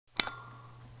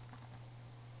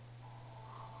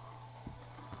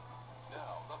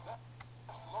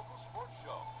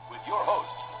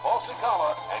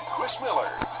and Chris Miller.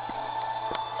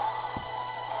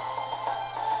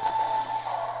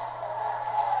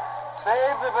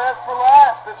 Save the best for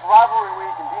last. It's rivalry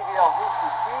week, and DVL hoops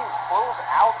and teams close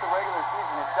out the regular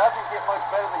season. It doesn't get much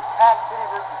better than Cat City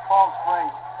versus Palm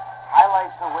Springs.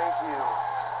 Highlights await you.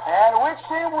 And which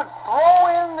team would throw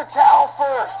in the towel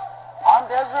first? Palm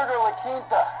Desert or La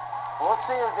Quinta? We'll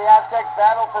see as the Aztecs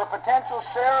battle for a potential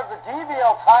share of the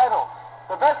DVL title.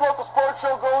 The best local sports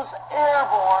show goes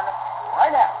airborne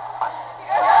right now.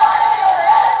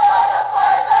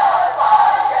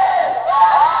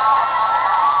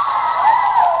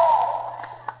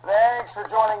 Thanks for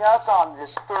joining us on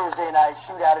this Thursday night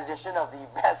shootout edition of the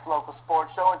Best Local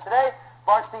Sports Show. And today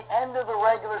marks the end of the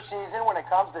regular season when it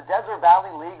comes to Desert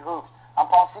Valley League hoops. I'm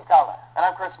Paul Kaker. And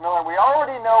I'm Chris Miller. We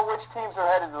already know which teams are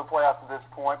headed to the playoffs at this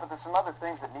point, but there's some other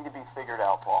things that need to be figured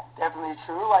out, Paul. Definitely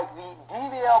true. Like the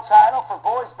DVL title for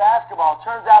boys basketball.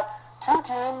 Turns out two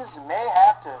teams may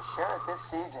have to share it this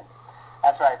season.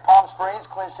 That's right. Palm Springs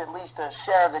clinched at least a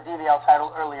share of the DVL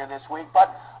title earlier this week, but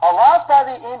a loss by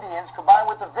the Indians combined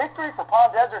with a victory for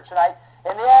Palm Desert tonight,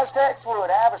 and the Aztecs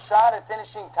would have a shot at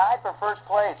finishing tied for first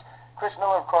place. Chris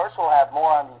Miller, of course, will have more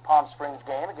on the Palm Springs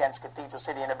game against Cathedral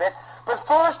City in a bit. But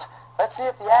first, let's see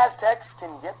if the Aztecs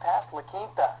can get past La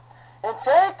Quinta. And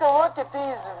take a look at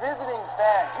these visiting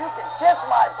fans. You can kiss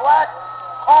my Black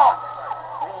Hawk.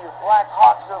 The Black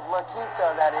Hawks of La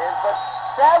Quinta, that is. But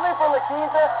sadly for La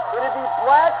Quinta, it'd be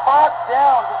Black Hawk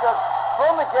down because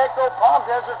from the get-go, Palm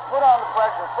Desert put on the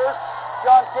pressure. First,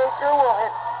 John Kaker will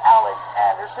hit Alex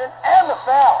Anderson and the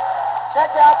foul.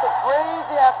 Check out the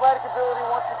crazy athletic ability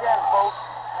once again, folks.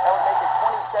 That would make it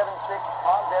 27-6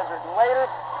 Palm Desert. And later,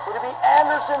 it'll be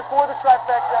Anderson for the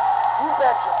trifecta. You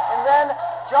betcha. And then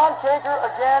John Kaker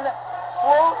again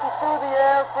floating through the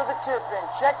air for the tip-in.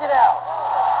 Check it out.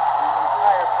 The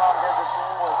entire Palm Desert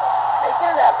team was making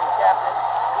it happen, Captain.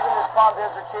 Even this Palm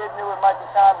Desert kid knew it might be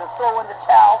time to throw in the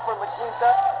towel for La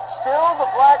Quinta. Still, the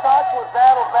Blackhawks would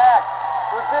battle back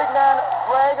with big man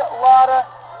Greg Lotta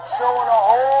showing a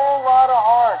whole lot of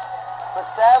heart. But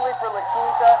sadly for La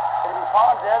Quinta, it'll be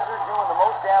Palm Desert doing the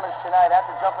most damage tonight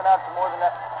after jumping out to more than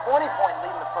a 20-point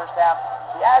lead in the first half.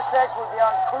 The Aztecs would be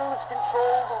on cruise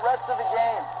control the rest of the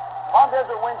game. Palm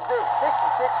Desert wins big,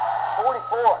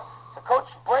 66-44. So Coach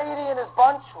Brady and his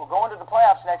bunch will go into the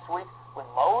playoffs next week with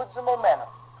loads of momentum.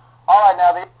 All right,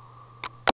 now the